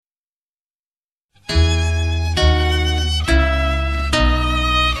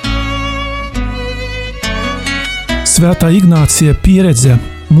Svētā Ignācija pieredze,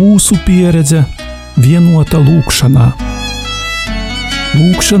 mūsu pieredze, vienota lūkšanā.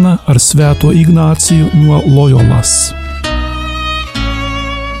 Lūkšana ar Svēto Ignāciju no Lojolas.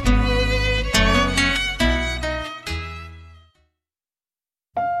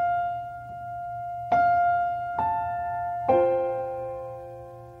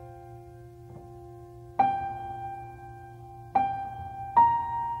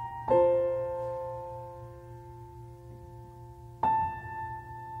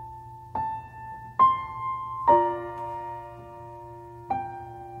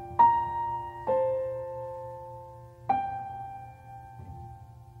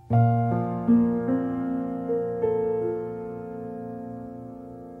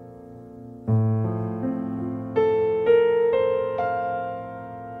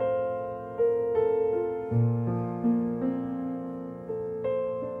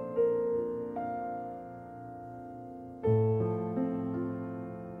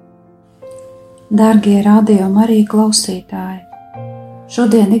 Dārgie radio Marija klausītāji,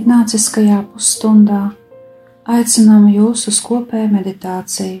 šodien Ignāciskajā pusstundā aicinām jūs uz kopēju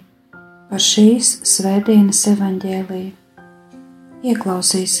meditāciju par šīs svētdienas evaņģēliju.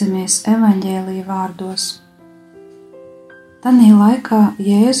 Ieklausīsimies evaņģēlija vārdos. Tanī laikā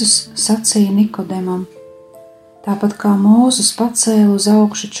Jēzus sacīja Nikodemam: tāpat kā Mūzes pacēla uz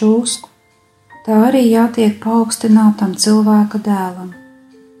augšu čūsku, tā arī jātiek paaugstinātam cilvēka dēlam,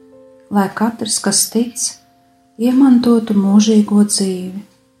 lai katrs, kas tic, iemantotu mūžīgo dzīvi.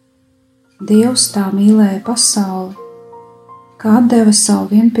 Dievs tā mīlēja pasauli, ka atdeva savu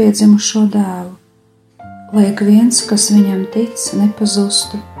vienpiedzimušo dēlu, lai ik viens, kas viņam tic,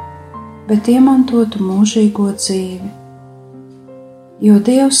 nepazustu, bet iemantotu mūžīgo dzīvi. Jo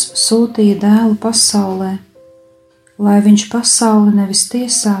Dievs sūtīja dēlu pasaulē, lai viņš pasauli nevis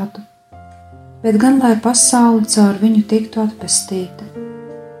tiesātu, bet gan lai pasauli caur viņu tiktu atpestīta.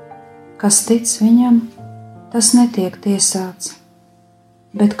 Kas tic viņam, tas netiek tiesāts,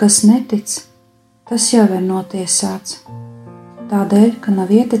 bet kas netic, tas jau ir notiesāts, tādēļ, ka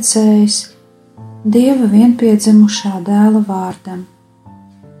nav ieticējis Dieva vienpiedzimušā dēla vārdam.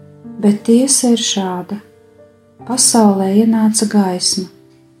 Bet tiesa ir šāda: pasaulē ienāca gaisma,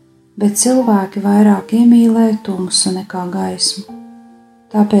 bet cilvēki vairāk iemīlēja tumsu nekā gaismu,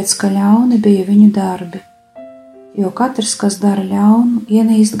 tāpēc, ka ļauni bija viņu darbi. Jo katrs, kas dara ļaunu,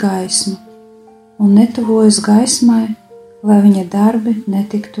 ienīst gaismu un netuvojas gaismai, lai viņa darbi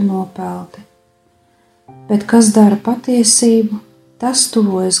netiktu nopelti. Bet kas dara patiesību, tas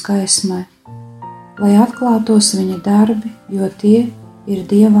tuvojas gaismai, lai atklātos viņa darbi, jo tie ir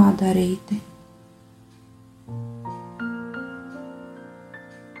Dievā darīti.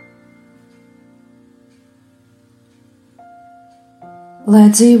 Lai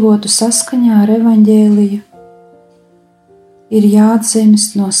dzīvotu saskaņā ar evaņģēliju, ir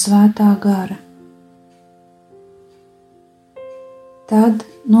jāatdzimst no Svētā gara. Tad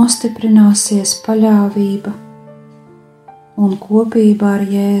nostiprināsies paļāvība un kopība ar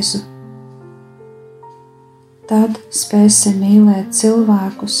Jēzu. Tad spēsim mīlēt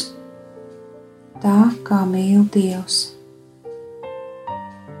cilvēkus tā, kā mīl Dievs.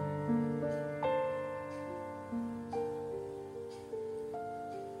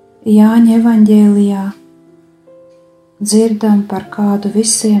 Jāņa evaņģēlijā dzirdam par kādu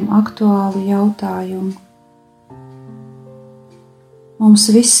visiem aktuālu jautājumu. Mums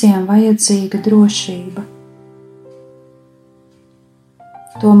visiem vajadzīga drošība.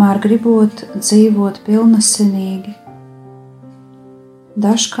 Tomēr gribot dzīvot pilnasinīgi,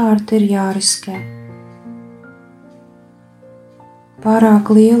 dažkārt ir jāriskē.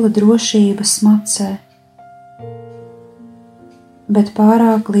 Pārāk liela drošība smacē, bet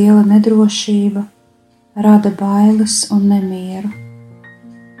pārāk liela nedrošība rada bailes un nemieru.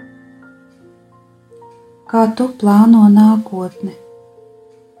 Kā tu plāno nākotni,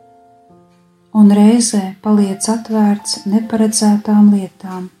 un reizē paliec atvērts neparedzētām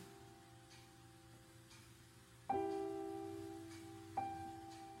lietām.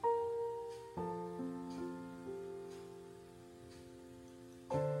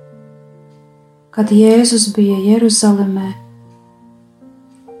 Kad Jēzus bija Jeruzalemē,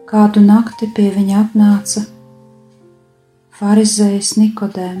 kādu nakti pie viņa atnāca farizējs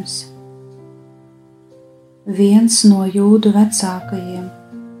Nikodēms, viens no jūdu vecākajiem.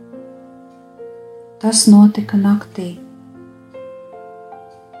 Tas notika naktī.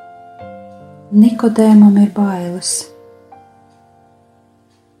 Nikodēmam ir bailes,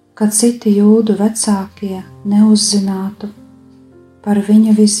 ka citi jūdu vecākie neuzzinātu par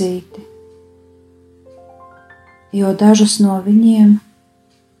viņa vizīti, jo dažus no viņiem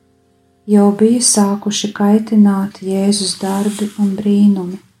jau bija sākuši kaitināt Jēzus darbi un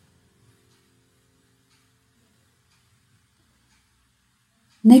brīnumi.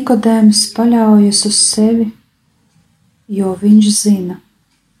 Nikodēms paļaujas uz sevi, jo viņš zina.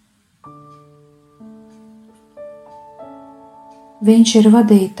 Viņš ir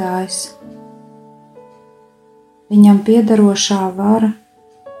vadītājs. Viņam piederošā vara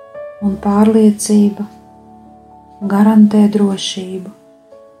un pārliecība garantē drošību.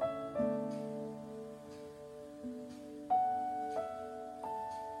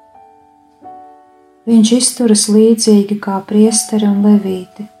 Viņš izturas līdzīgi kā priesteri un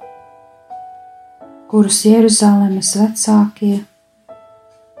levīti, kurus Jeruzalemes vecākie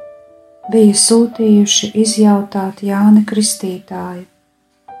bija sūtījuši izjautāt Jāni Kristītāju.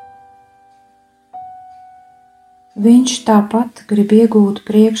 Viņš tāpat grib iegūt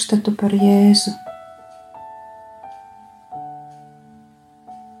priekšstatu par Jēzu.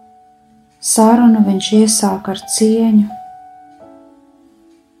 Sarunu viņš iesāk ar cieņu,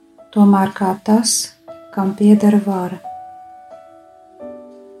 tomēr kā tas, kam pieder vara.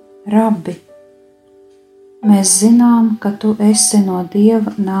 Rabbi, mēs zinām, ka tu esi no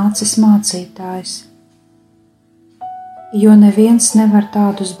Dieva nācis mācītājs, jo neviens nevar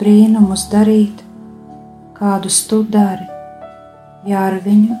tādus brīnumus darīt, kādus tu dari, ja ar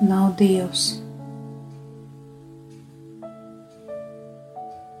viņu nav Dievs.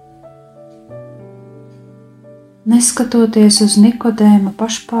 Neskatoties uz Nikodēma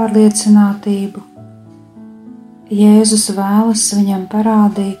pašpārliecinātību, Jēzus vēlas viņam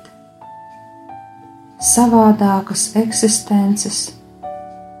parādīt savādākas eksistences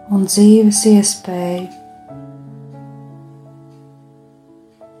un dzīves iespēju.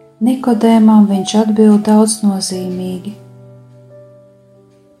 Nikodēmam viņš atbild daudznozīmīgi.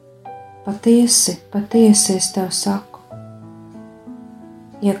 Patiesi, patiesi es tev saku,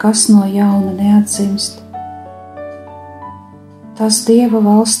 ja kas no jauna neatzimst, tas Dieva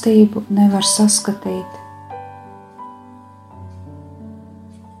valstību nevar saskatīt.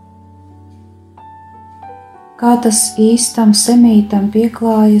 Kā tas īstam semītam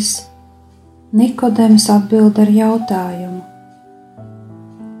pieklājas, Nikodems atbild ar jautājumu.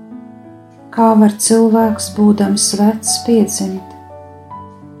 Kā var cilvēks, būdams vecs, piedzimt?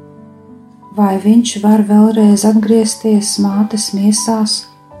 Vai viņš var vēlreiz atgriezties mātes miesās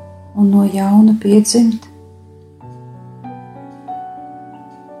un no jauna piedzimt?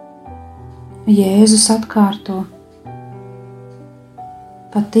 Jēzus atkārto: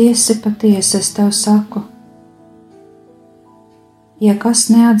 Patiesi, patiesi es tev saku, ja kas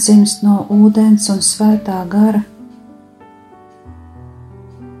neatzimst no ūdens un svētā gara,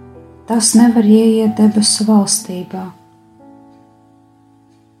 tas nevar ieiet debesu valstībā.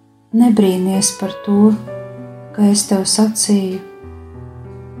 Nebrīnies par to, ka es tev sacīju,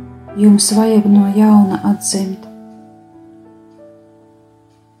 jums vajag no jauna atzimt.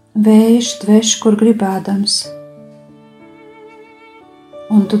 Vējš dveš, kur gribēdams,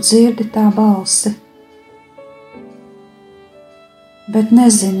 un tu dzirdi tā balsi, bet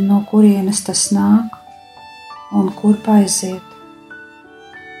nezini, no kurienes tas nāk un kur aiziet.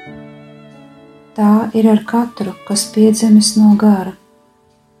 Tā ir ar katru, kas piedzimis no gara.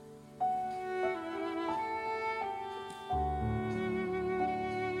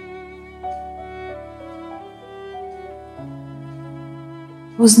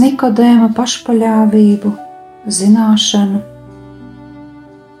 Uz Nikodēma pašpaļāvību, zināšanu,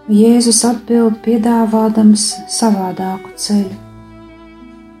 Jēzus atbild piedāvādams savādāku ceļu.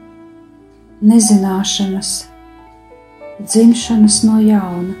 Nezināšanas, dzimšanas no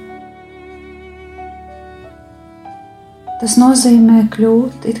jauna. Tas nozīmē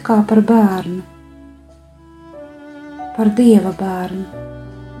kļūt it kā par bērnu, par Dieva bērnu,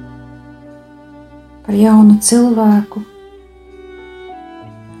 par jaunu cilvēku,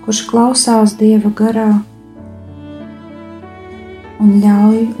 kurš klausās Dieva garā un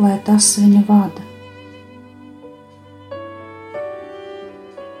ļauj, lai tas viņu vada.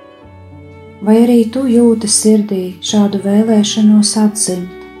 Vai arī tu jūti sirdī šādu vēlēšanos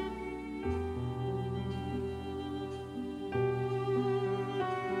atzimt?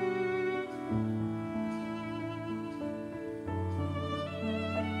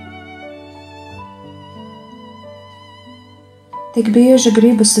 Tik bieži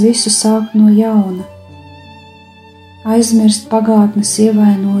gribas visu sākt no jauna, aizmirst pagātnes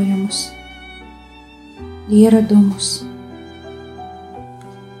ievainojumus, ieradumus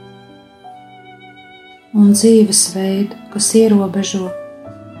un dzīvesveidu, kas ierobežo,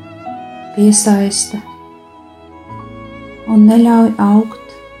 piesaista un neļauj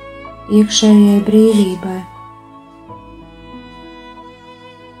augt iekšējai brīvībai.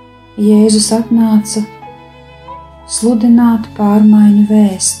 Jēzus atnāca sludināt pārmaiņu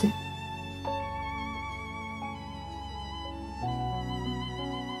vēsti.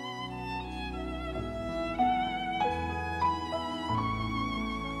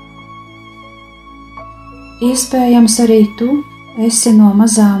 Iespējams, arī tu esi no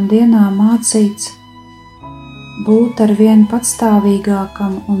mazām dienām mācīts būt arvien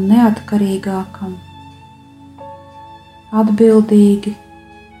patstāvīgākam un neatkarīgākam, atbildīgi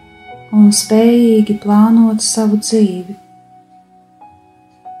un spējīgi plānot savu dzīvi.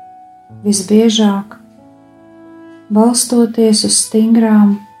 Visbiežāk balstoties uz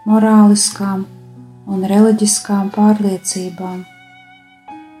stingrām morāliskām un reliģiskām pārliecībām.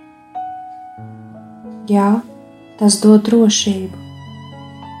 Jā, tas dod drošību.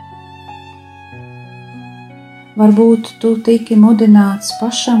 Varbūt tu tiki mudināts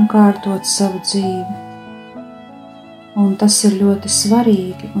pašam kārtot savu dzīvi, un tas ir ļoti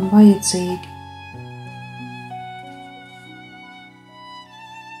svarīgi un vajadzīgi.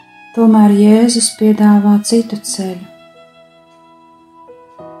 Tomēr Jēzus piedāvā citu ceļu,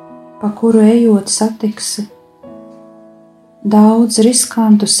 pa kuru ejot satiksi daudz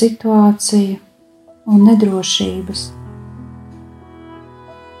riskantu situāciju un nedrošības,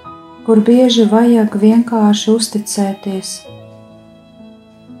 kur bieži vajag vienkārši uzticēties,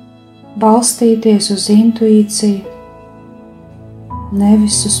 balstīties uz intuīciju,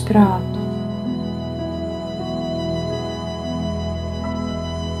 nevis uz prātu.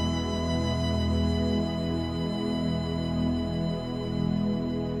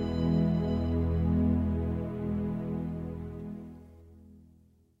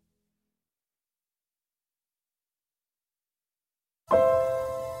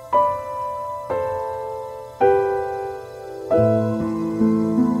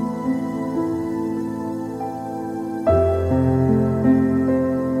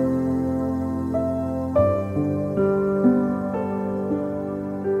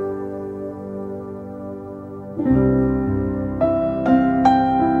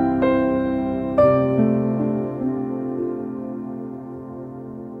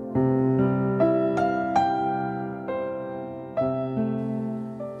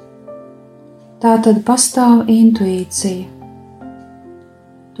 Tātad pastāv intuīcija.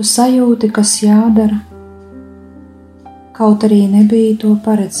 Tu sajūti, kas jādara, kaut arī nebija to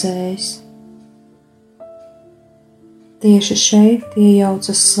paredzējis. Tieši šeit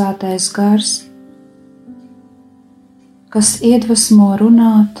iejaucas Svētais Gars, kas iedvesmo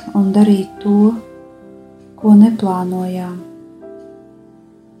runāt un darīt to, ko neplānojām.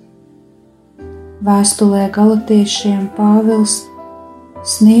 Vēstulē Galatiešiem Pāvils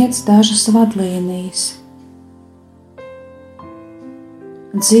sniedz dažas vadlīnijas.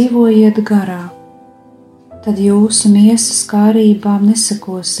 Dzīvojiet garā, tad jūsu miesas kārībām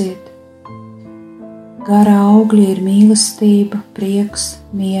nesakosiet. Garā augļi ir mīlestība, prieks,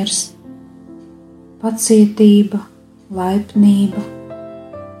 miers, pacietība, laipnība,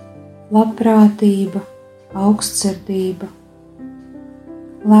 labprātība, augstsirdība,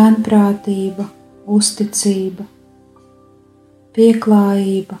 lēnprātība, uzticība,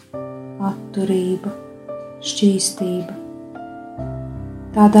 pieklājība, atturība, šķīstība.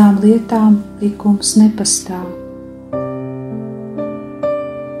 Tādām lietām likums nepastāv.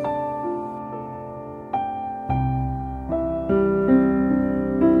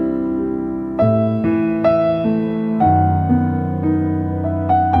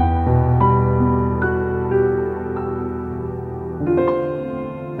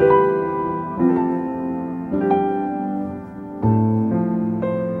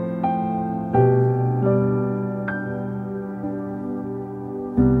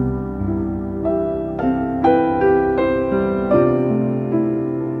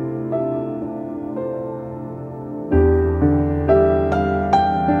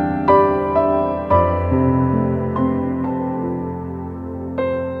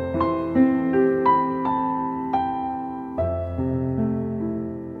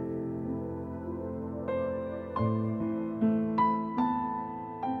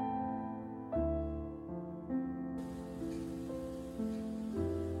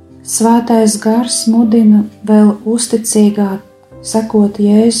 Svētais Gars mudina vēl uzticīgāk sekot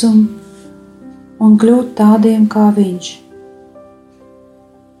Jēzum un kļūt tādiem kā viņš.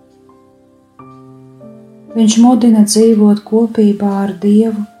 Viņš mudina dzīvot kopībā ar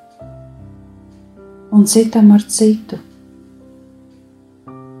Dievu un citam ar citu.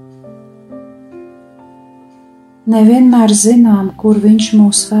 Nevienmēr zinām, kur viņš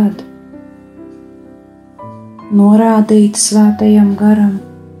mūs ved. Norādīt Svētajam Garam,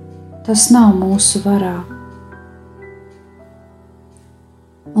 tas nav mūsu varā.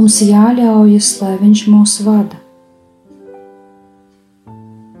 Mums jāļaujas, lai viņš mūs vada.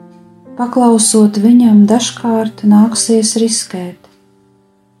 Paklausot viņam, dažkārt nāksies riskēt.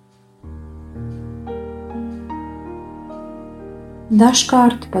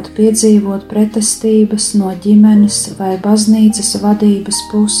 Dažkārt pat piedzīvot pretestības no ģimenes vai baznīcas vadības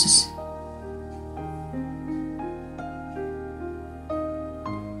puses.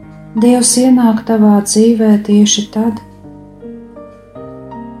 Dievs ienāk tavā dzīvē tieši tad,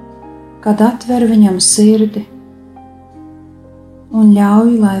 kad atver viņam sirdi un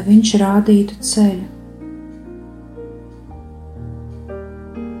ļauj, lai viņš rādītu ceļu.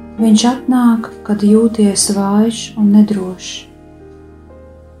 Viņš atnāk, kad jūties vājš un nedrošs.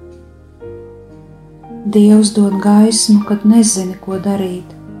 Dievs dod gaismu, kad nezini, ko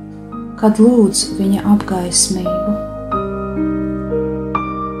darīt, kad lūdz viņa apgaismību.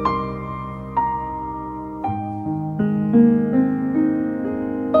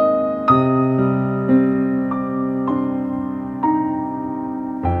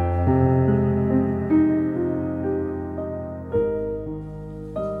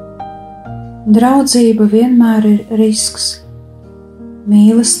 Draudzība vienmēr ir risks.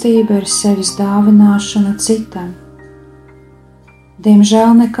 Mīlestība ir sevis dāvināšana citam.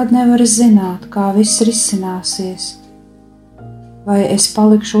 Diemžēl nekad nevar zināt, kā viss risināsies. Vai es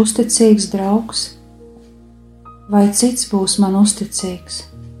palikšu uzticīgs draugs, vai cits būs man uzticīgs.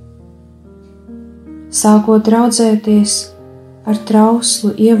 Sākot draudzēties ar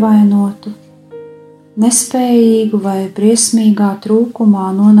trauslu, ievainotu, nespējīgu vai briesmīgā trūkumā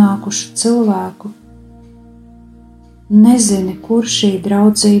nonākušu cilvēku, nezini, kur šī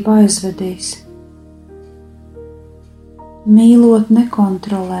draudzība aizvedīs. Mīlot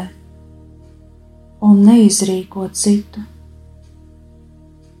nekontrolē un neizrīko citu,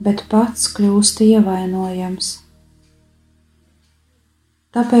 bet pats kļūst ievainojams.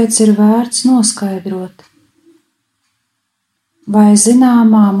 Tāpēc ir vērts noskaidrot, vai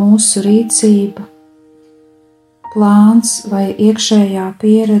zināmā mūsu rīcība, plāns vai iekšējā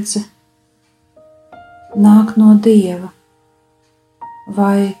pieredze nāk no Dieva,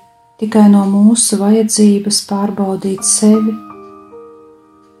 vai tikai no mūsu vajadzības pārbaudīt sevi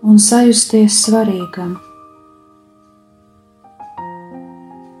un sajusties svarīgam.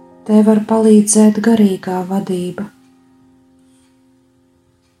 Te var palīdzēt garīgā vadība.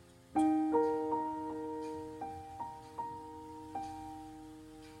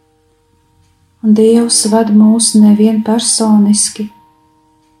 Un Dievs ved mūs nevien personiski,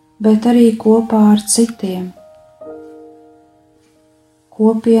 bet arī kopā ar citiem,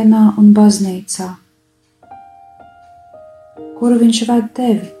 kopienā un baznīcā. Kur viņš ved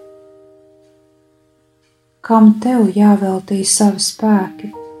tevi? Kam tev jāveltī savi spēki,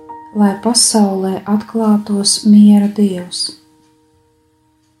 lai pasaulē atklātos miera Dievs?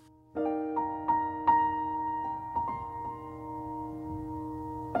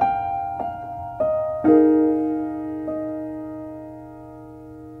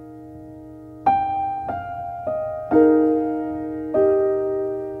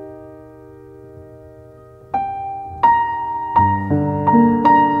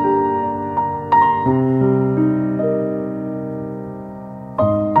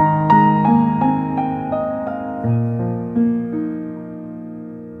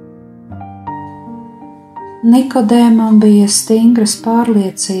 Nikodēmam bija stingras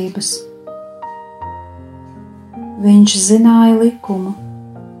pārliecības. Viņš zināja likumu.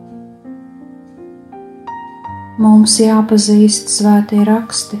 Mums jāpazīst svētie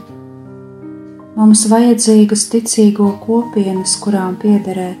raksti. Mums vajadzīgas ticīgo kopienas, kurām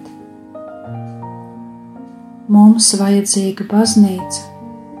piederēt. Mums vajadzīga baznīca,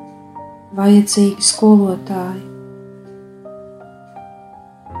 vajadzīgi skolotāji.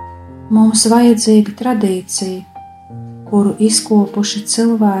 Mums vajadzīga tradīcija, kuru izkopuši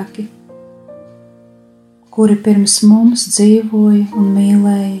cilvēki, kuri pirms mums dzīvoja un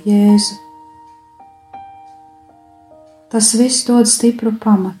mīlēja Jēzu. Tas viss dod stipru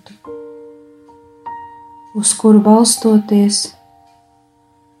pamatu, uz kuru balstoties,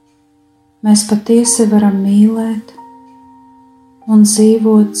 mēs patiesi varam mīlēt un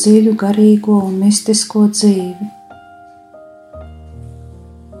dzīvot dziļu garīgo un mistisko dzīvi.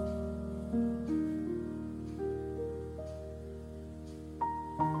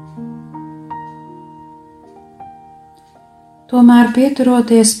 Tomēr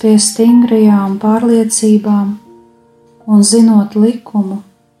pieturoties pie stingrajām pārliecībām un zinot likumu,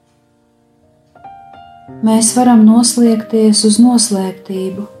 mēs varam noslēgties uz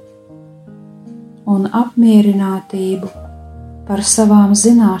noslēgtību un apmierinātību par savām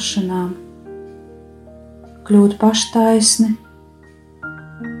zināšanām, kļūt paštaisni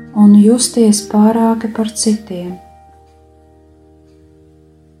un justies pārāki par citiem.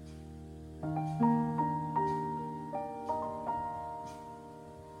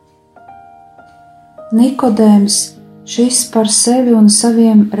 Nikodēms, šis par sevi un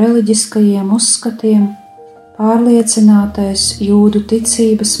saviem reliģiskajiem uzskatiem pārliecinātais jūdu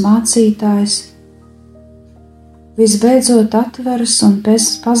ticības mācītājs, visbeidzot atveras un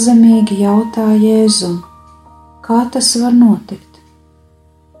pazemīgi jautā Jēzum, kā tas var notikt?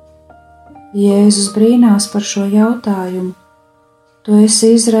 Jēzus brīnās par šo jautājumu. Tu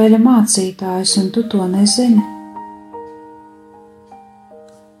esi Izraēļa mācītājs, un tu to nezini?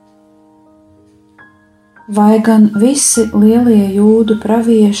 Vai gan visi lielie jūdu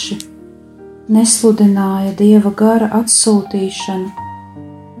pravieši nesludināja Dieva gara atsūtīšanu,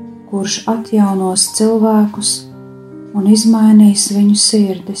 kurš atjaunos cilvēkus un izmainīs viņu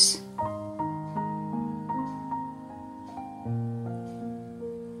sirdis?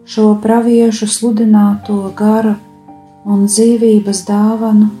 Šo praviešu sludināto gara un dzīvības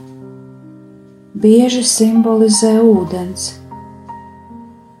dāvanu bieži simbolizē ūdens.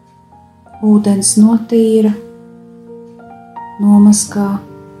 Ūdens notīra, nomazgā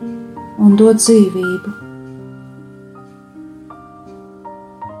un dod dzīvību.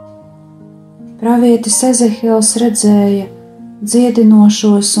 Pravietis Ezehiels redzēja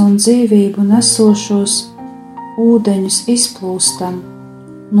dziedinošos un dzīvību nesošos ūdeņus izplūstam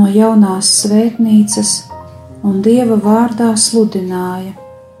no jaunās svētnīcas un Dieva vārdā sludināja: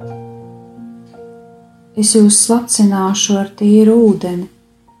 Es jūs slacināšu ar tīru ūdeni,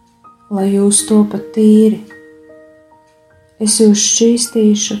 lai jūs topat tīri. Es jūs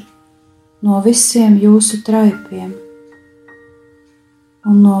šķīstīšu no visiem jūsu traipiem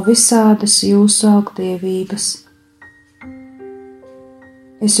un no visādas jūsu augdievības.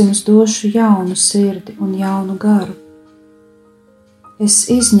 Es jums došu jaunu sirdi un jaunu garu. Es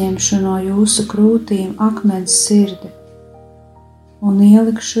izņemšu no jūsu krūtīm akmens sirdi un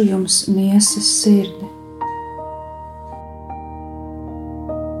ielikšu jums miesas sirdi.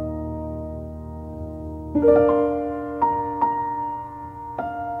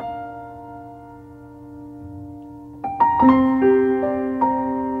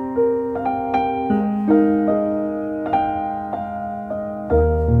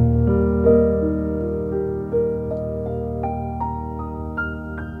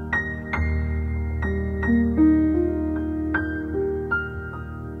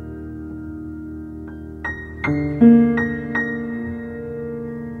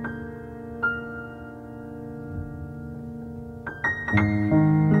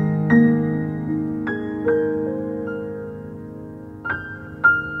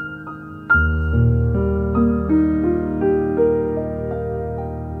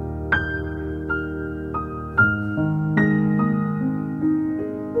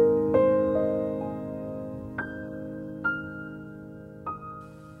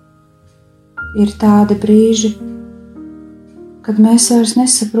 Ir tādi brīži, kad mēs vairs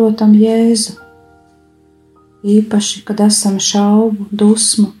nesaprotam Jēzu, īpaši, kad esam šaubu,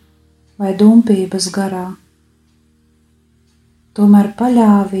 dusmu vai dumpības garā. Tomēr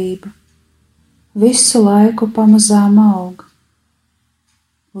paļāvība visu laiku pamazām aug,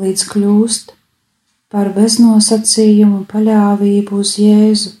 līdz kļūst par beznosacījumu paļāvību uz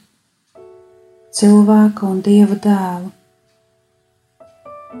Jēzu, cilvēka un Dieva dēlu.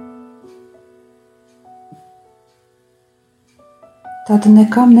 Tad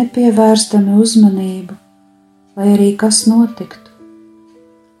nekam nepievērstami uzmanību, lai arī kas notiktu,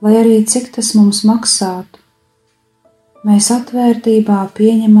 lai arī cik tas mums maksātu, mēs atvērtībā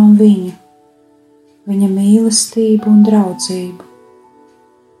pieņemam viņu, viņa mīlestību un draudzību.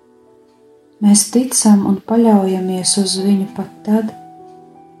 Mēs ticam un paļaujamies uz viņu pat tad,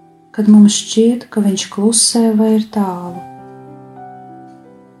 kad mums šķiet, ka viņš klusē vai ir tālu.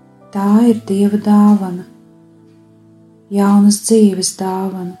 Tā ir Dieva dāvana, jaunas dzīves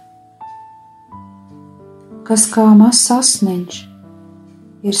dāvana, kas kā mazs asniņš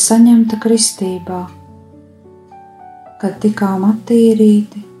ir saņemta kristībā, kad tikām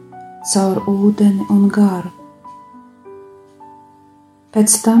attīrīti caur ūdeni un garu.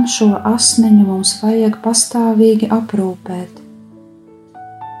 Pēc tam šo asniņu mums vajag pastāvīgi aprūpēt,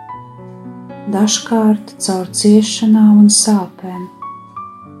 dažkārt caur ciešanām un sāpēm,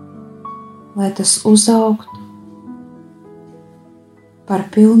 lai tas uzaugtu par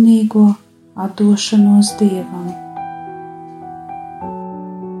pilnīgo atdošanos Dievam.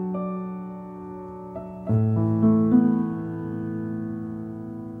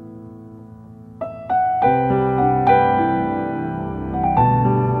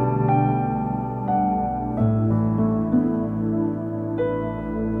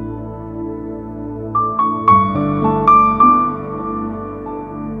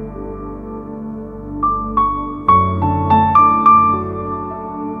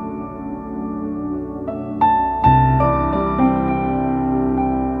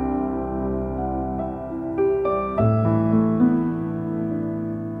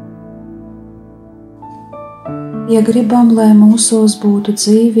 Ja gribam, lai mūsos būtu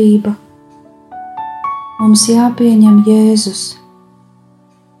dzīvība, mums jāpieņem Jēzus,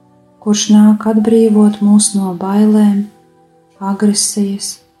 kurš nāk atbrīvot mūs no bailēm,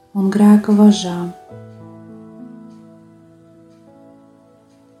 agresijas un grēka važām.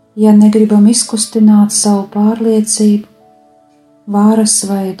 Ja negribam izkustināt savu pārliecību, varas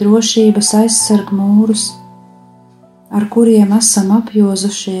vai drošības aizsarg mūrus, ar kuriem esam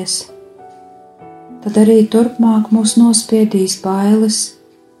apjozušies, tad arī turpmāk mūs nospiedīs bailes,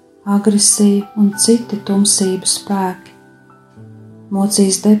 agresija un citi tumsības spēki,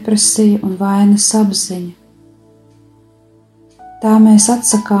 mocīs depresija un vainas apziņa. Tā mēs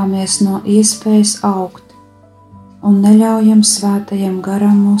atsakāmies no iespējas augt un neļaujam svētajam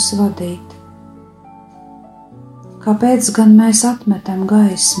garam mūs vadīt. Kāpēc gan mēs atmetam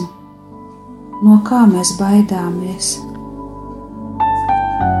gaismu? No kā mēs baidāmies?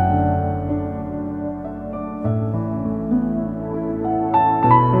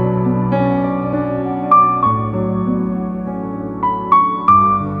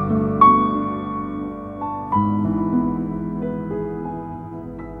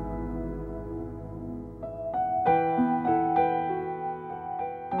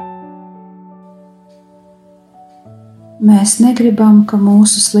 Mēs negribam, ka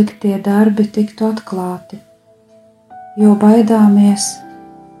mūsu sliktie darbi tiktu atklāti, jo baidāmies,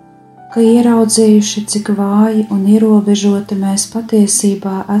 ka ieraudzījuši, cik vāji un ierobežoti mēs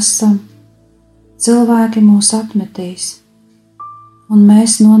patiesībā esam, cilvēki mūs atmetīs, un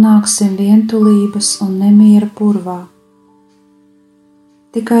mēs nonāksim vientulības un nemiera purvā.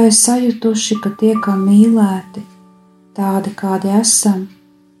 Tikai sajutuši, ka tiekam mīlēti, tādi, kādi esam,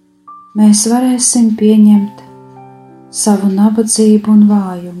 mēs varēsim pieņemt savu nabadzību un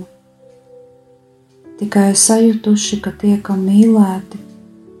vājumu. Tikai sajutuši, ka tiekam mīlēti,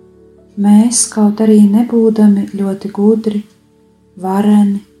 mēs, kaut arī nebūdami ļoti gudri,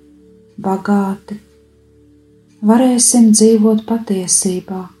 vareni, bagāti, varēsim dzīvot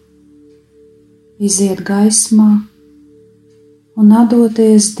patiesībā, iziet gaismā un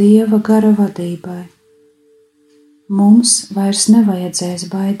atdoties Dieva gara vadībai. Mums vairs nevajadzēs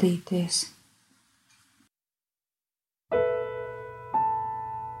baidīties.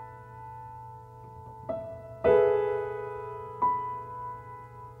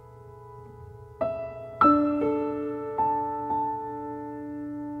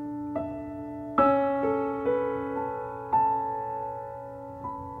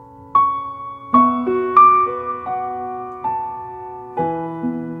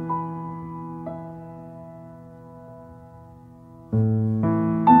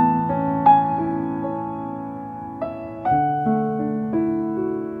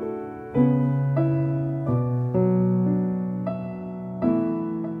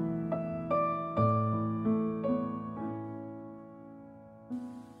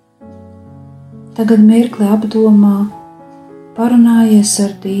 Tagad mirkli apdomā, parunājies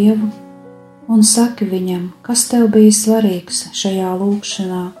ar Dievu un saki viņam, kas tev bija svarīgs šajā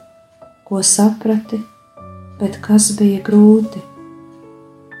lūgšanā, ko saprati, bet kas bija grūti.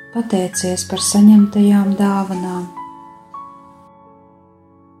 Pateicies par saņemtajām dāvanām.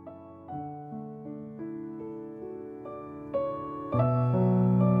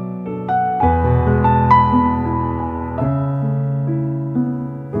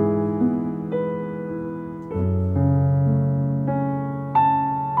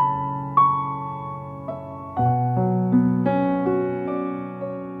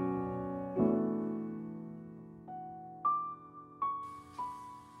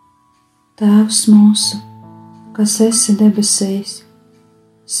 Tēvs mūsu, kas esi debesīs,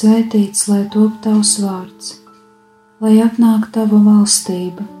 svētīts lai top tavs vārds, lai atnāk tava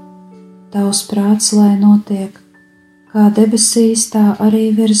valstība, tavs prāts lai notiek, kā debesīs, tā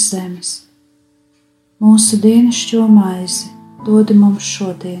arī virs zemes. Mūsu dienascho maizi dod mums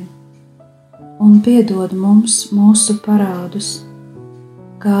šodien, un piedod mums mūsu parādus,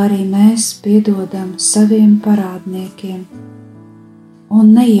 kā arī mēs piedodam saviem parādniekiem.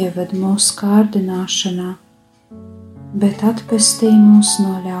 Un neieved mūsu kārdināšanā, bet atpestī mūs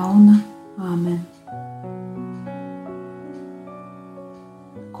no ļauna. Āmen.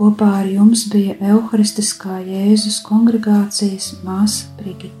 Kopā ar jums bija Euharistiskā Jēzus kongregācijas māsa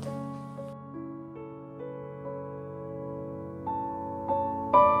Brigita.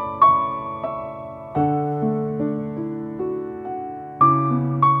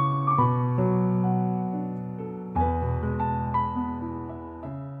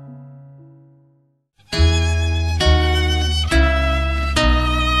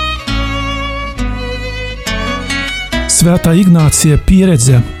 Svētā Ignācija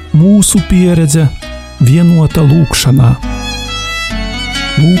pieredze, mūsu pieredze, vienota lūkšanā.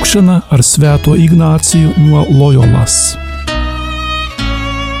 Lūkšana ar Svēto Ignāciju no Lojolas.